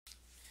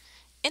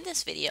In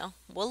this video,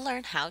 we'll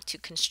learn how to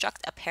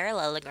construct a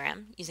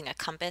parallelogram using a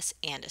compass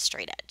and a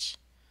straight edge.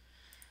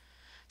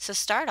 So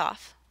start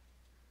off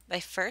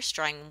by first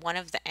drawing one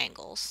of the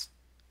angles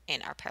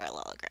in our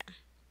parallelogram.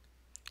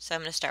 So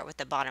I'm going to start with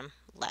the bottom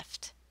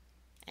left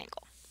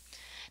angle.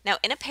 Now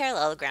in a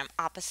parallelogram,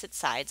 opposite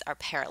sides are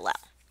parallel.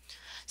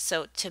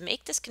 So to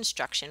make this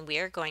construction, we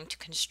are going to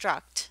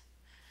construct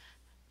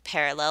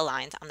parallel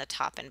lines on the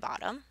top and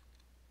bottom,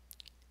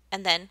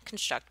 and then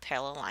construct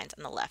parallel lines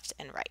on the left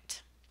and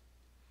right.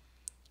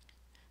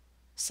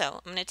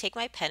 So I'm going to take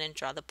my pen and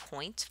draw the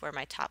point where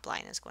my top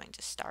line is going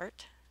to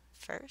start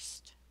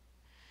first.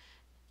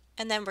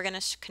 And then we're going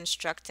to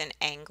construct an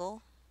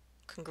angle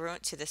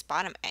congruent to this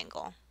bottom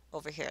angle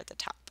over here at the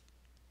top.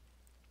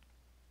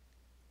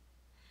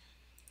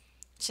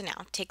 So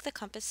now take the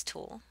compass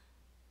tool,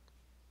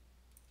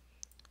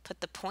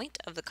 put the point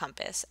of the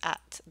compass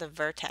at the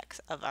vertex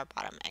of our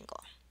bottom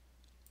angle.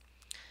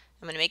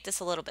 I'm going to make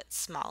this a little bit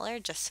smaller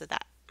just so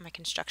that my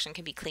construction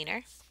can be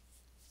cleaner.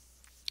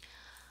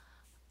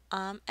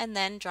 And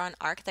then draw an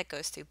arc that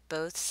goes through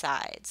both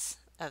sides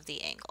of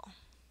the angle.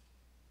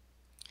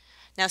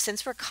 Now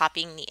since we're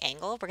copying the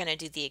angle, we're going to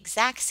do the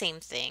exact same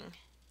thing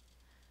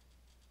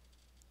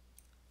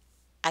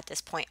at this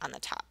point on the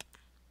top.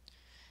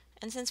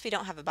 And since we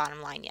don't have a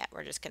bottom line yet,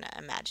 we're just going to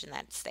imagine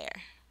that it's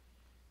there.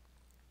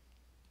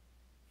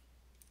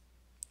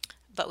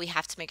 But we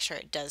have to make sure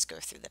it does go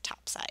through the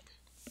top side.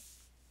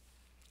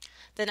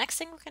 The next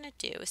thing we're going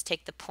to do is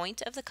take the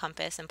point of the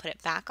compass and put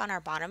it back on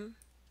our bottom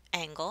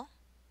angle.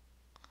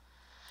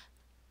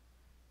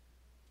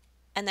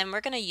 And then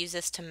we're going to use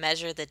this to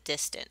measure the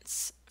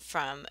distance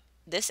from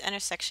this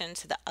intersection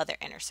to the other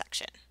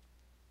intersection.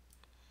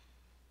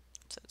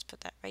 So let's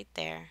put that right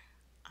there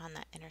on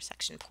that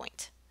intersection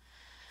point.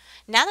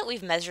 Now that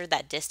we've measured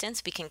that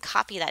distance, we can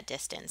copy that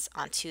distance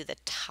onto the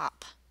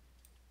top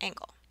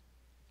angle.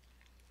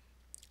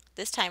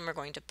 This time we're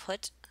going to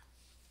put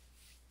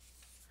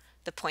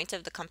the point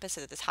of the compass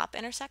at the top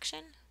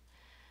intersection,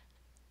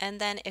 and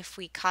then if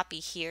we copy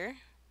here,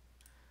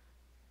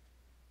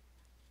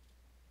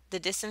 the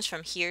distance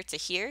from here to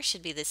here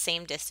should be the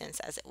same distance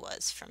as it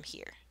was from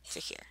here to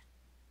here.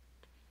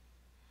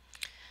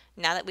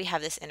 Now that we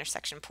have this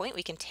intersection point,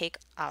 we can take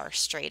our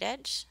straight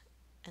edge,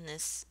 in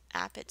this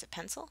app it's a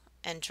pencil,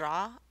 and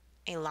draw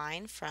a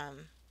line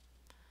from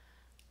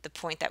the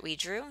point that we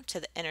drew to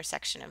the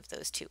intersection of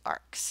those two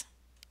arcs.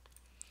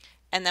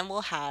 And then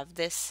we'll have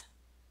this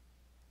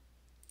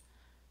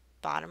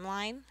bottom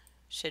line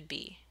should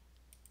be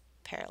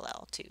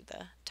parallel to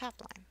the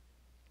top line.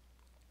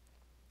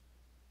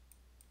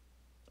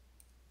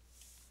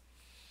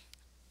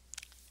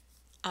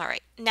 All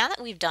right, now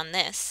that we've done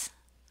this,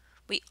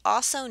 we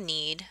also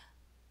need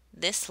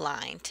this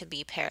line to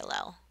be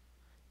parallel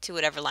to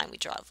whatever line we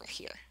draw over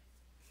here.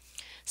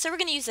 So we're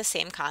going to use the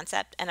same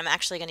concept, and I'm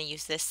actually going to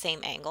use this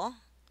same angle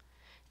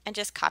and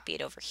just copy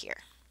it over here.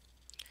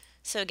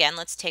 So again,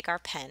 let's take our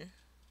pen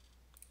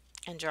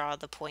and draw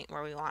the point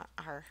where we want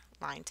our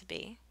line to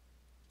be.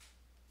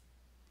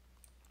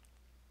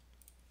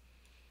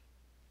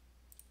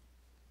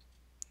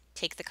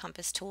 Take the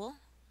compass tool,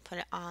 put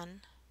it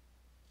on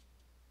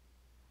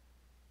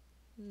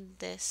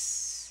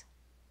this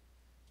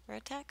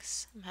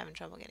vertex. I'm having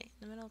trouble getting it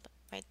in the middle, but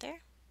right there.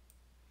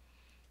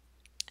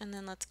 And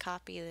then let's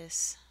copy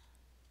this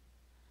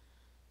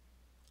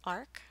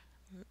arc.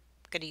 I'm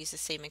going to use the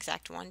same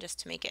exact one just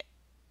to make it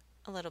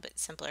a little bit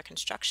simpler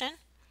construction.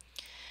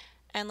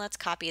 And let's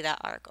copy that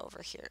arc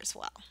over here as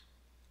well.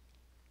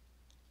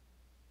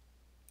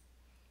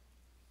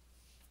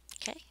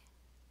 Okay.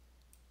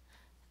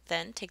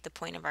 Then take the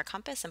point of our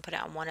compass and put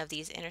it on one of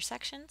these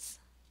intersections.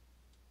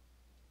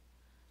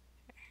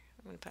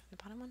 I'm going to put it on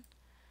the bottom one.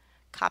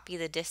 Copy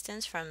the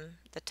distance from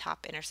the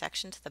top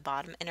intersection to the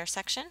bottom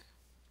intersection.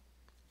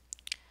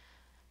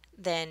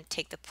 Then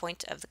take the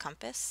point of the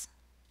compass.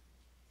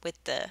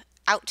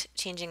 Without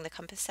changing the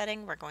compass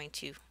setting, we're going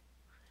to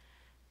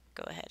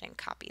go ahead and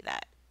copy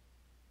that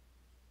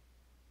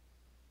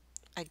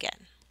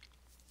again.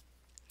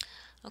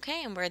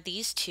 Okay, and where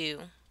these two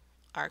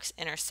arcs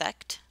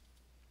intersect,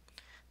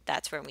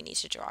 that's where we need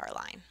to draw our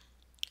line.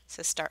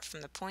 So start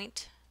from the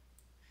point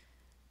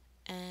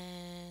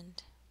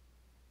and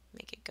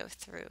make it go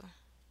through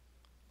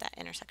that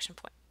intersection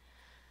point.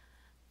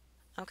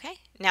 Okay,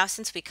 now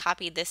since we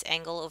copied this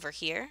angle over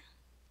here,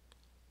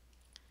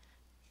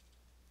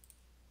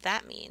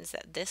 that means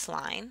that this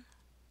line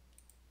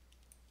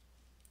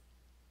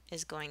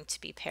is going to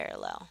be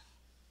parallel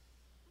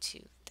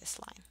to this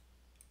line.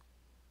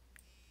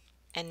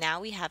 And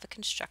now we have a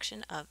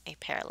construction of a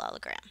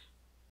parallelogram.